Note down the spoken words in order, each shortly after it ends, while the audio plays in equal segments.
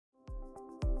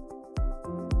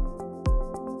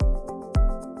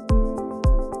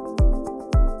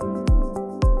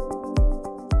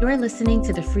You're listening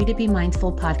to the Free to Be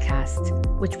Mindful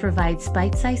podcast, which provides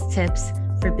bite-sized tips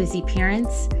for busy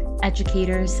parents,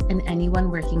 educators, and anyone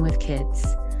working with kids.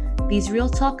 These real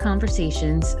talk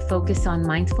conversations focus on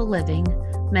mindful living,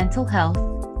 mental health,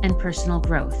 and personal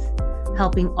growth,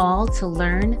 helping all to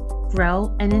learn,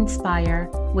 grow, and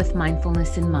inspire with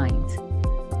mindfulness in mind.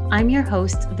 I'm your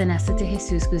host, Vanessa de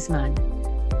Jesus Guzman,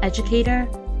 educator,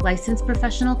 licensed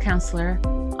professional counselor,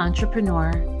 entrepreneur,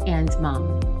 and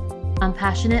mom. I'm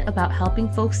passionate about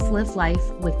helping folks live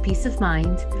life with peace of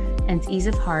mind and ease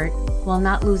of heart while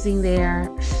not losing their,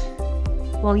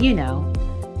 well, you know.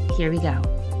 Here we go.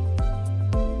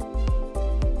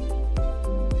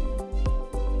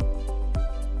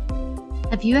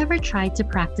 Have you ever tried to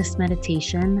practice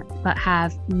meditation but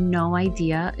have no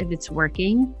idea if it's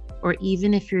working or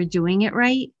even if you're doing it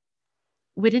right?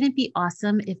 Wouldn't it be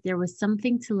awesome if there was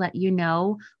something to let you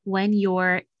know when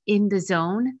you're in the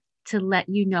zone, to let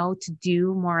you know to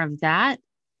do more of that?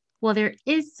 Well, there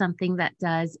is something that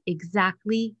does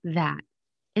exactly that.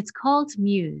 It's called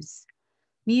MUSE.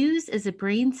 MUSE is a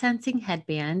brain sensing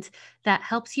headband that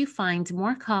helps you find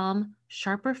more calm,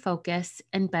 sharper focus,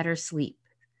 and better sleep.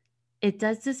 It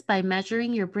does this by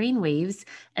measuring your brain waves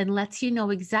and lets you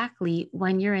know exactly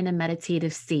when you're in a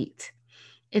meditative state.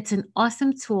 It's an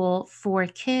awesome tool for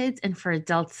kids and for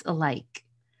adults alike.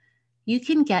 You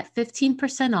can get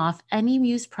 15% off any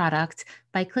MUSE product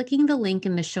by clicking the link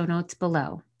in the show notes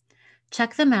below.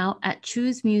 Check them out at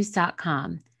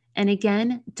choosemuse.com. And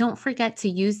again, don't forget to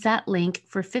use that link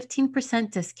for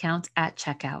 15% discount at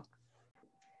checkout.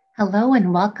 Hello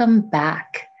and welcome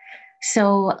back.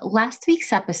 So last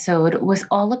week's episode was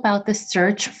all about the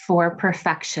search for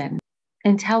perfection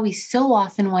and how we so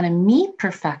often want to meet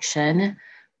perfection,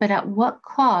 but at what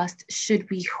cost should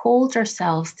we hold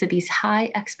ourselves to these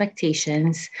high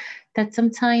expectations that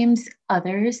sometimes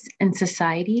others in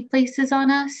society places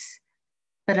on us,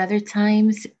 but other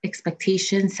times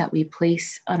expectations that we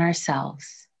place on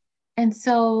ourselves. And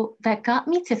so that got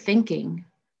me to thinking,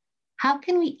 how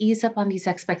can we ease up on these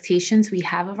expectations we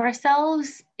have of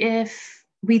ourselves if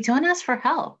we don't ask for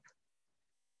help?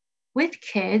 With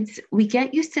kids, we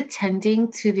get used to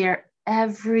tending to their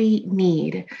every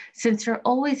need, since they're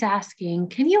always asking,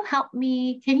 can you help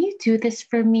me? Can you do this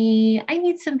for me? I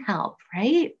need some help,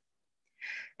 right?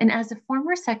 And as a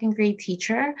former second grade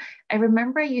teacher, I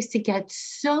remember I used to get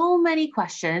so many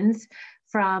questions,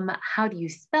 from how do you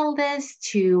spell this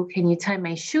to can you tie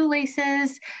my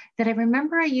shoelaces, that I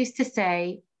remember I used to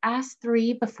say, ask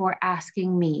 3 before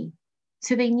asking me.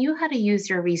 So they knew how to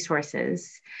use your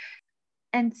resources.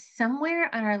 And somewhere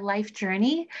on our life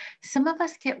journey, some of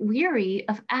us get weary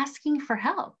of asking for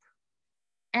help.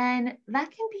 And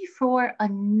that can be for a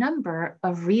number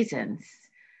of reasons.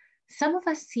 Some of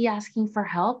us see asking for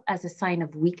help as a sign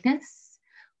of weakness.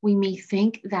 We may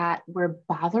think that we're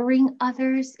bothering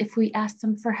others if we ask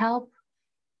them for help.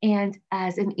 And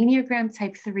as an Enneagram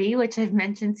type 3, which I've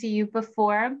mentioned to you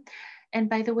before, and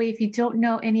by the way, if you don't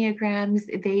know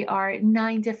Enneagrams, they are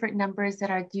 9 different numbers that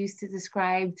are used to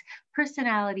describe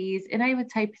personalities. And I am a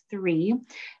type 3.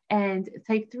 And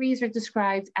type 3s are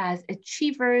described as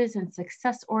achievers and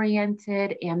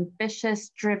success-oriented,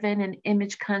 ambitious, driven, and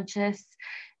image conscious.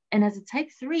 And as a type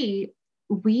 3,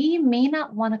 we may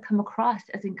not want to come across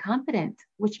as incompetent,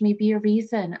 which may be a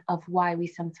reason of why we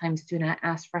sometimes do not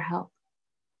ask for help.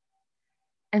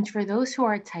 And for those who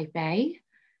are type A,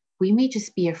 we may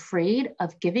just be afraid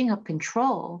of giving up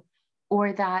control,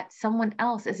 or that someone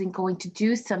else isn't going to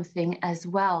do something as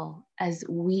well as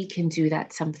we can do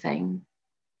that something.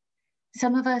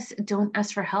 Some of us don't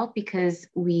ask for help because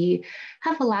we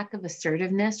have a lack of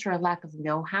assertiveness or a lack of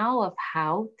know-how of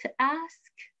how to ask.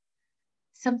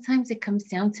 Sometimes it comes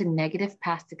down to negative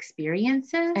past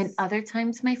experiences, and other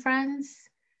times, my friends,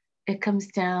 it comes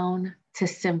down to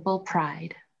simple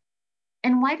pride.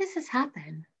 And why does this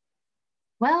happen?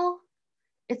 Well,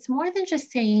 it's more than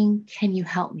just saying, can you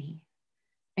help me?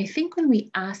 I think when we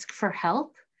ask for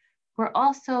help, we're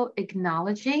also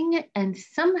acknowledging, and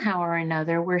somehow or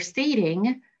another, we're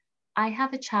stating, I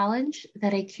have a challenge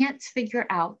that I can't figure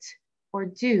out or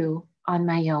do on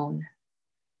my own.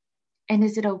 And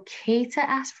is it okay to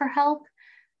ask for help?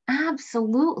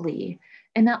 Absolutely.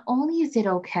 And not only is it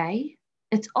okay,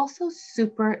 it's also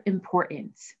super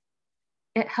important.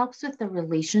 It helps with the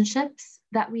relationships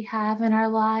that we have in our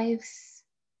lives.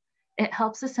 It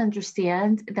helps us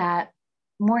understand that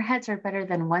more heads are better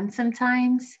than one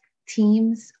sometimes.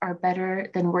 Teams are better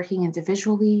than working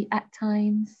individually at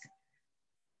times.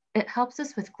 It helps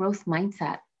us with growth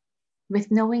mindset, with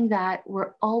knowing that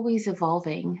we're always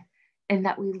evolving and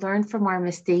that we learn from our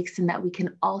mistakes, and that we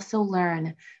can also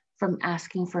learn from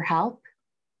asking for help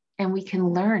and we can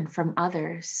learn from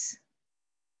others.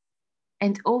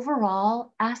 And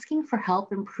overall, asking for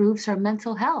help improves our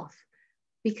mental health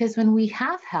because when we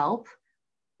have help,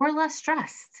 we're less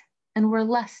stressed and we're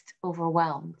less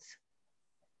overwhelmed.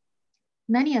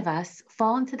 Many of us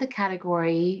fall into the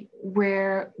category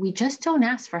where we just don't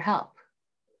ask for help.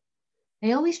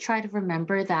 I always try to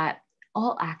remember that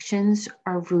all actions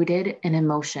are rooted in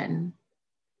emotion.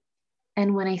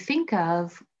 And when I think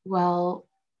of, well,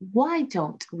 why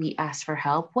don't we ask for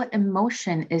help? What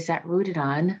emotion is that rooted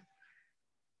on?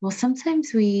 Well,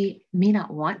 sometimes we may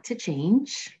not want to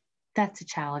change. That's a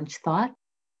challenge thought.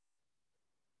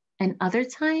 And other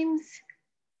times,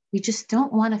 we just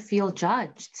don't want to feel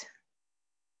judged.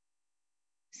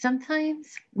 Sometimes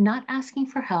not asking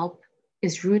for help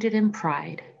is rooted in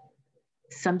pride,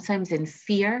 sometimes in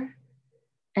fear,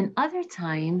 and other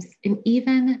times in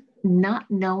even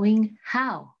not knowing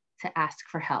how to ask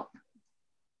for help.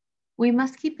 We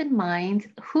must keep in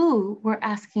mind who we're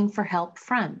asking for help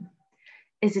from.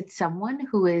 Is it someone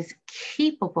who is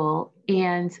capable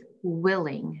and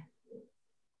willing?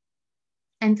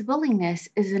 And willingness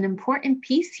is an important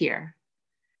piece here.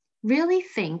 Really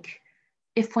think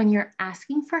if when you're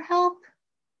asking for help,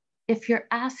 if you're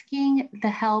asking the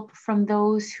help from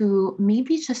those who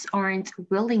maybe just aren't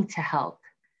willing to help,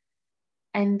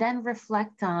 and then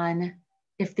reflect on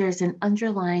if there's an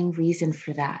underlying reason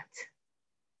for that.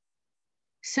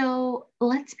 So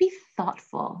let's be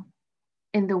thoughtful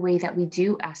in the way that we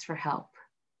do ask for help.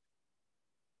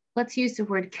 Let's use the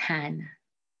word can.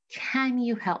 Can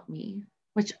you help me?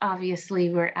 Which obviously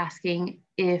we're asking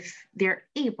if they're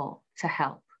able to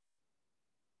help.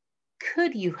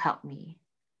 Could you help me?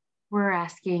 We're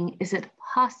asking, is it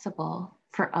possible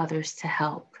for others to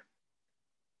help?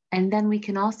 And then we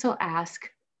can also ask,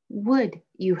 would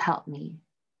you help me?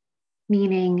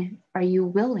 Meaning, are you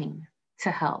willing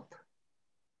to help?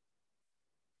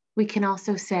 We can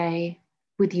also say,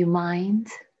 would you mind?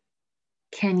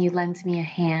 Can you lend me a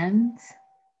hand?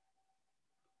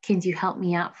 Can you help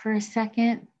me out for a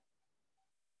second?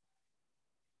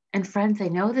 And friends, I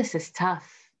know this is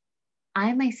tough.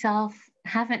 I myself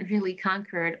haven't really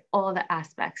conquered all the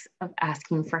aspects of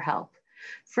asking for help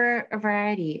for a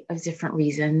variety of different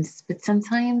reasons, but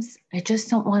sometimes I just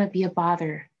don't want to be a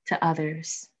bother to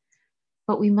others.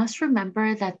 But we must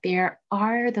remember that there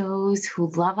are those who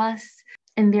love us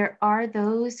and there are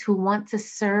those who want to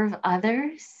serve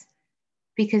others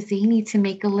because they need to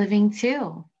make a living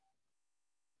too.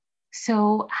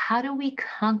 So how do we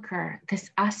conquer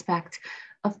this aspect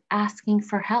of asking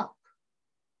for help?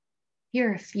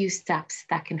 Here are a few steps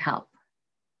that can help.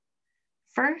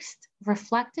 First,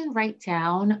 reflect and write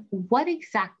down what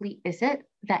exactly is it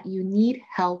that you need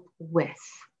help with.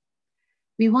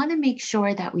 We want to make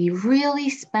sure that we really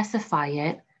specify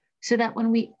it so that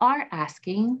when we are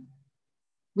asking,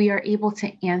 we are able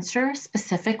to answer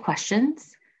specific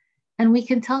questions and we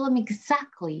can tell them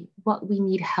exactly what we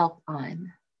need help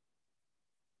on.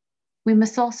 We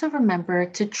must also remember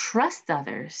to trust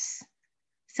others.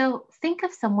 So think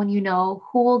of someone you know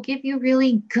who will give you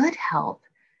really good help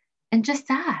and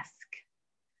just ask.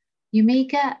 You may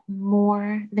get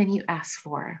more than you ask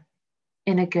for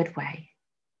in a good way.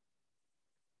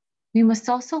 We must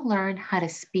also learn how to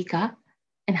speak up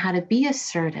and how to be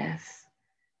assertive.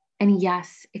 And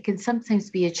yes, it can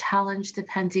sometimes be a challenge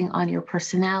depending on your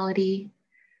personality,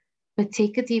 but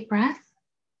take a deep breath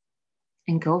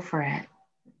and go for it.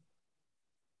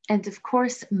 And of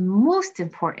course, most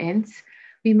important,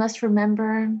 we must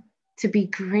remember to be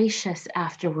gracious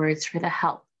afterwards for the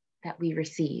help that we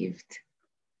received.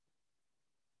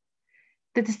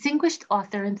 The distinguished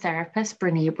author and therapist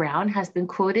Brené Brown has been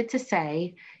quoted to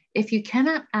say, if you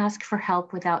cannot ask for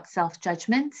help without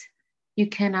self-judgment, you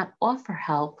cannot offer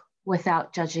help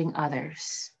without judging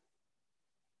others.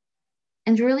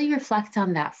 And really reflect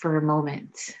on that for a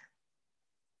moment.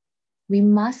 We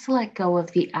must let go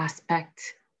of the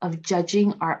aspect of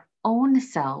judging our own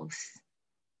selves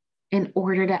in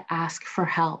order to ask for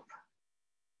help.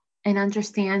 And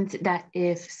understand that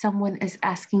if someone is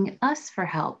asking us for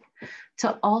help,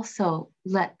 to also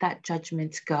let that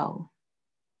judgment go.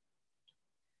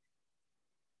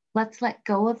 Let's let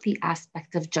go of the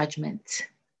aspect of judgment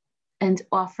and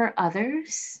offer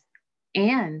others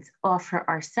and offer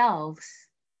ourselves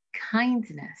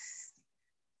kindness.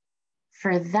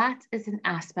 For that is an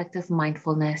aspect of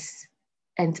mindfulness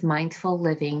and mindful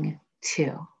living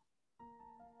too.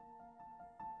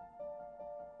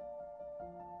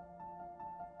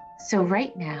 So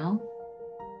right now,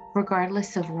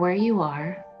 regardless of where you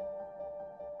are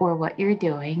or what you're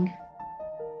doing,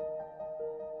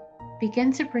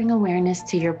 begin to bring awareness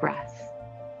to your breath.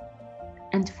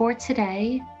 And for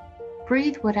today,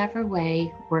 breathe whatever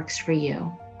way works for you.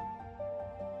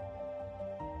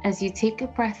 As you take a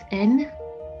breath in,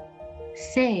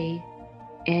 say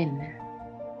in.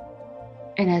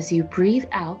 And as you breathe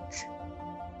out,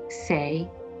 say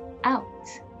out.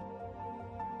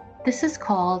 This is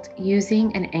called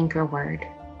using an anchor word.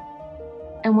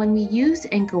 And when we use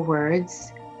anchor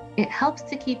words, it helps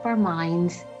to keep our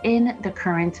minds in the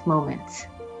current moment.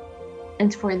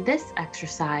 And for this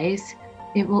exercise,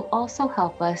 it will also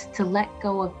help us to let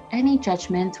go of any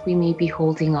judgment we may be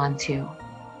holding on to.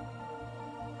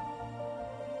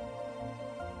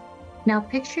 Now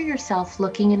picture yourself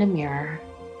looking in a mirror.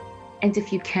 And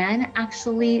if you can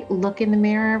actually look in the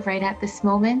mirror right at this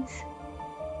moment,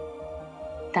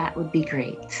 that would be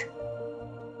great.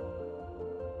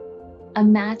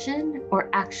 Imagine or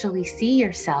actually see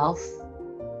yourself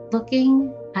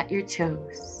looking at your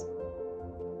toes,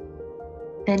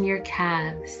 then your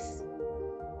calves,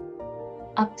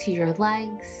 up to your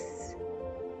legs,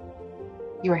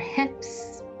 your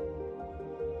hips,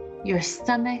 your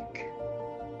stomach,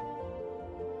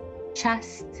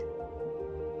 chest,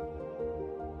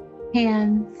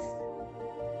 hands,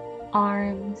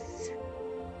 arms,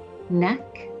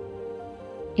 neck,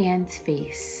 and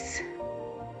face.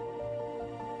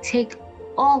 Take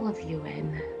all of you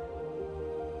in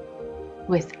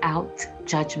without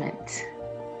judgment.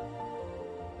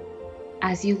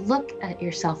 As you look at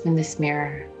yourself in this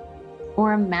mirror,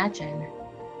 or imagine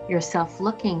yourself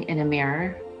looking in a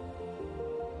mirror,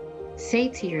 say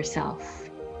to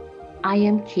yourself, I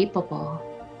am capable.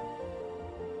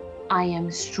 I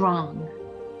am strong.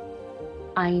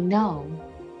 I know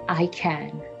I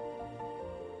can.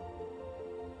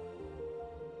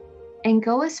 And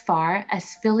go as far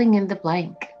as filling in the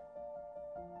blank.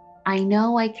 I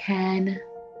know I can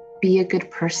be a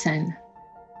good person.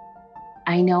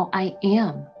 I know I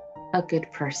am a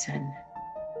good person.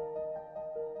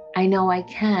 I know I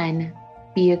can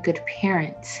be a good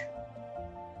parent.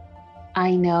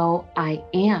 I know I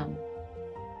am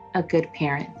a good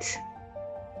parent.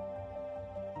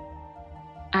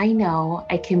 I know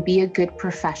I can be a good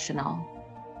professional.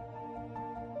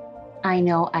 I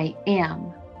know I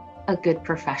am a good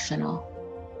professional.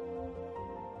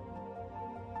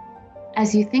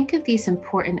 As you think of these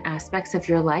important aspects of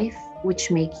your life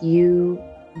which make you,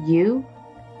 you,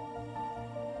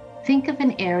 think of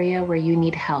an area where you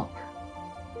need help.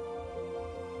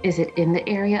 Is it in the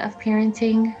area of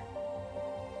parenting?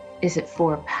 Is it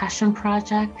for a passion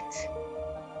project?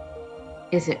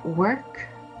 Is it work?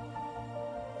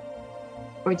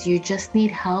 Or do you just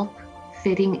need help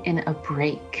fitting in a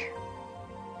break?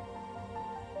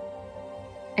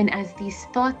 And as these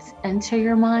thoughts enter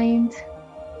your mind,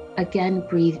 again,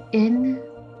 breathe in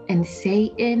and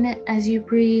say in as you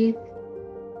breathe.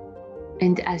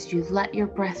 And as you let your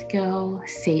breath go,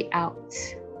 say out.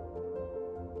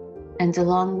 And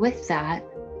along with that,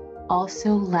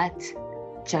 also let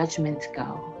judgment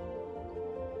go.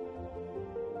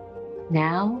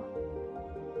 Now,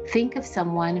 think of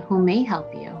someone who may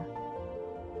help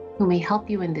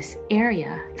you in this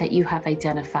area that you have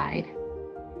identified.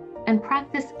 And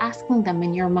practice asking them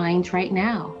in your mind right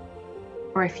now,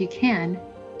 or if you can,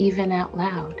 even out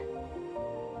loud.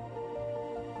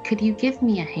 Could you give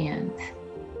me a hand?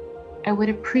 I would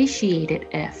appreciate it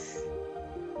if.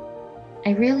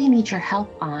 I really need your help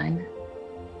on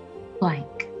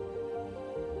blank.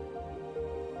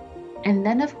 And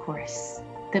then, of course,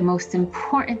 the most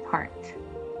important part,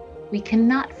 we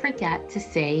cannot forget to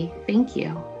say thank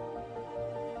you.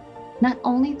 Not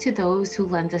only to those who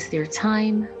lend us their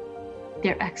time,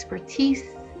 their expertise,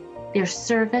 their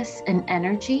service and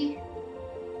energy,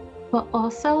 but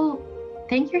also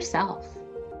thank yourself.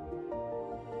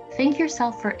 Thank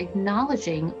yourself for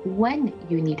acknowledging when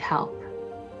you need help,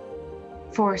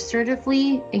 for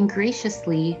assertively and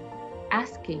graciously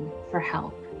asking for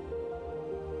help,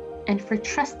 and for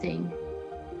trusting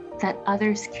that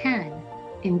others can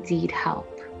indeed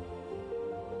help.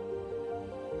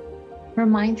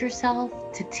 Remind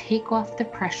yourself to take off the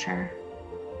pressure,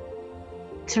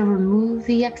 to remove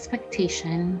the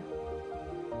expectation,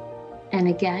 and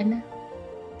again,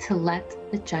 to let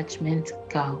the judgment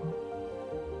go.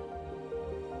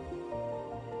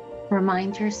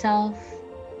 Remind yourself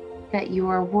that you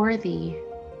are worthy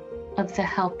of the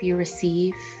help you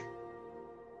receive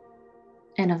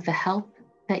and of the help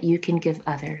that you can give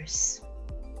others.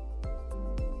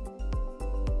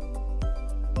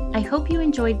 I hope you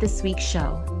enjoyed this week's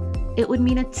show. It would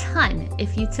mean a ton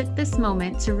if you took this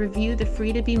moment to review the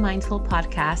Free to Be Mindful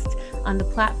podcast on the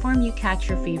platform you catch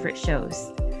your favorite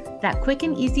shows. That quick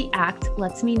and easy act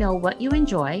lets me know what you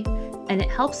enjoy, and it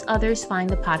helps others find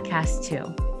the podcast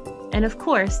too. And of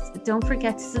course, don't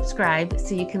forget to subscribe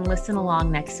so you can listen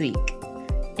along next week.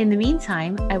 In the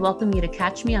meantime, I welcome you to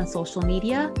catch me on social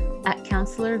media at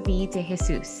Counselor V de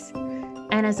Jesus.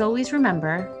 And as always,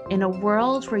 remember, in a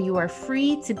world where you are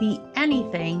free to be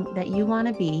anything that you want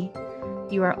to be,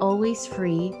 you are always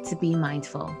free to be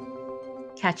mindful.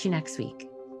 Catch you next week.